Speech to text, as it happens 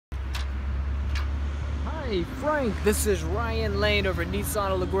Hey Frank, this is Ryan Lane over at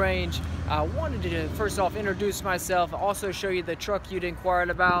Nissan LaGrange. I wanted to first off introduce myself, also show you the truck you'd inquired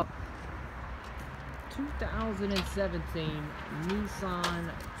about. 2017 Nissan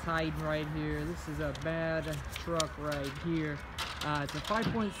Titan right here. This is a bad truck right here. It's a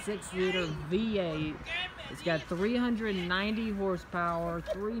 5.6 liter V8. It's got 390 horsepower,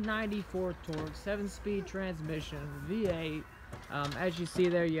 394 torque, 7-speed transmission, V8. As you see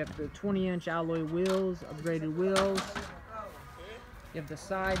there, you have the 20-inch alloy wheels, upgraded wheels. You have the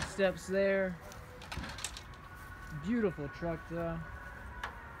side steps there. Beautiful truck though.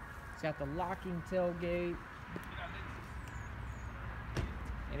 It's got the locking tailgate.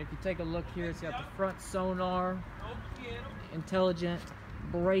 And if you take a look here, it's got the front sonar, intelligent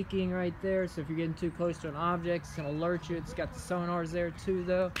braking right there. So if you're getting too close to an object, it's going to alert you. It's got the sonars there too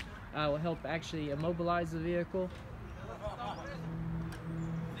though. Will help actually immobilize the vehicle.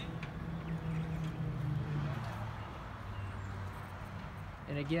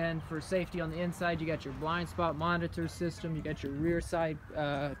 And again, for safety on the inside, you got your blind spot monitor system, you got your rear side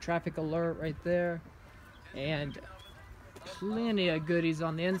traffic alert right there, and plenty of goodies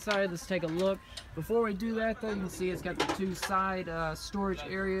on the inside. Let's take a look. Before we do that though, you can see it's got the two side storage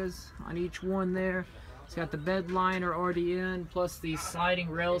areas on each one there. It's got the bed liner already in, plus the sliding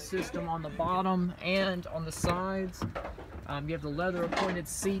rail system on the bottom and on the sides. You have the leather appointed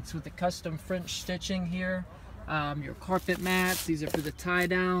seats with the custom French stitching here. Your carpet mats, these are for the tie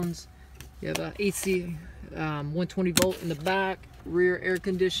downs. You have a AC 120 volt in the back, rear air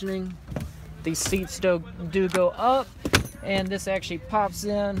conditioning. These seats do go up, and this actually pops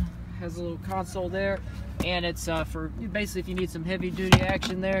in, has a little console there, and it's for basically if you need some heavy duty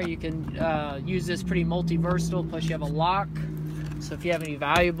action there, you can use this pretty multi-versatile, plus you have a lock. So if you have any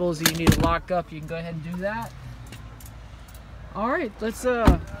valuables that you need to lock up, you can go ahead and do that. Alright, let's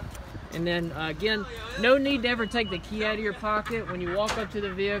and then again, no need to ever take the key out of your pocket. When you walk up to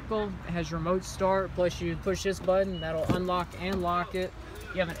the vehicle, it has remote start, plus you push this button, that'll unlock and lock it.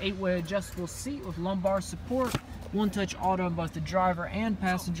 You have an 8-way adjustable seat with lumbar support, one-touch auto on both the driver and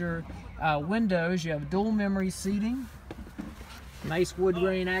passenger windows. You have dual memory seating, nice wood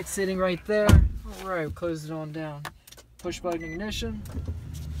grain accenting right there. Alright, we'll close it on down. Push button ignition.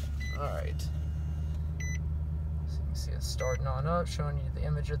 Alright. See it starting on up, showing you the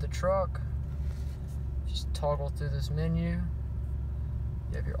image of the truck. Just toggle through this menu. You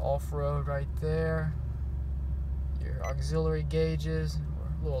have your off-road right there. Your auxiliary gauges.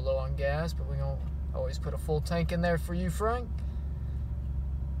 We're a little low on gas, but we don't always put a full tank in there for you, Frank.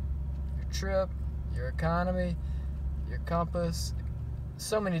 Your trip, your economy, your compass.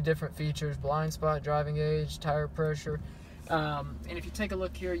 So many different features. Blind spot, driving age, tire pressure. And if you take a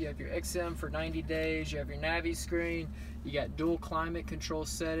look here, you have your XM for 90 days, you have your Navi screen, you got dual climate control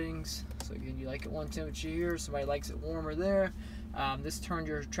settings, so you like it one temperature here, somebody likes it warmer there. This turned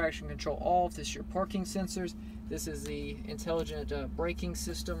your traction control off. This is your parking sensors. This is the intelligent braking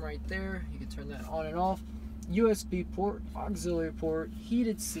system right there. You can turn that on and off. USB port, auxiliary port,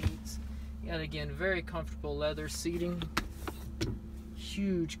 heated seats, and again, very comfortable leather seating.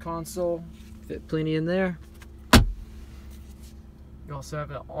 Huge console, fit plenty in there. You also have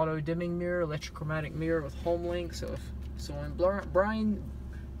an auto dimming mirror, electrochromatic mirror with home link, so if someone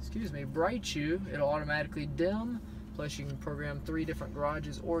brights you, it'll automatically dim. Plus you can program 3 different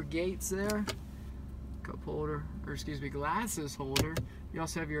garages or gates there. Cup holder, or glasses holder. You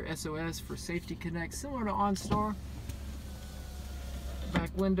also have your SOS for Safety Connect, similar to OnStar.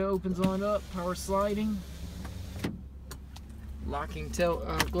 Back window opens on up, power sliding. Locking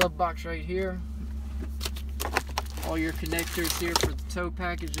glove box right here. All your connectors here for the tow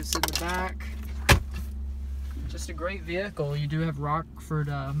packages in the back. Just a great vehicle. You do have Rockford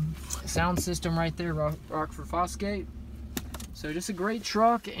sound system right there, Rockford Fosgate. So just a great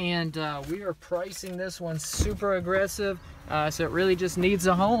truck, and we are pricing this one super aggressive, so it really just needs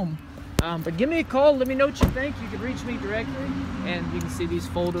a home. But give me a call, let me know what you think. You can reach me directly, and you can see these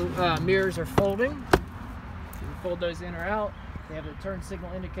mirrors are folding. You can fold those in or out. They have the turn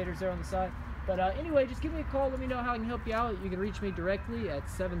signal indicators there on the side. But anyway, just give me a call. Let me know how I can help you out. You can reach me directly at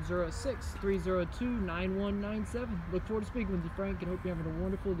 706-302-9197. Look forward to speaking with you, Frank, and hope you're having a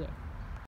wonderful day.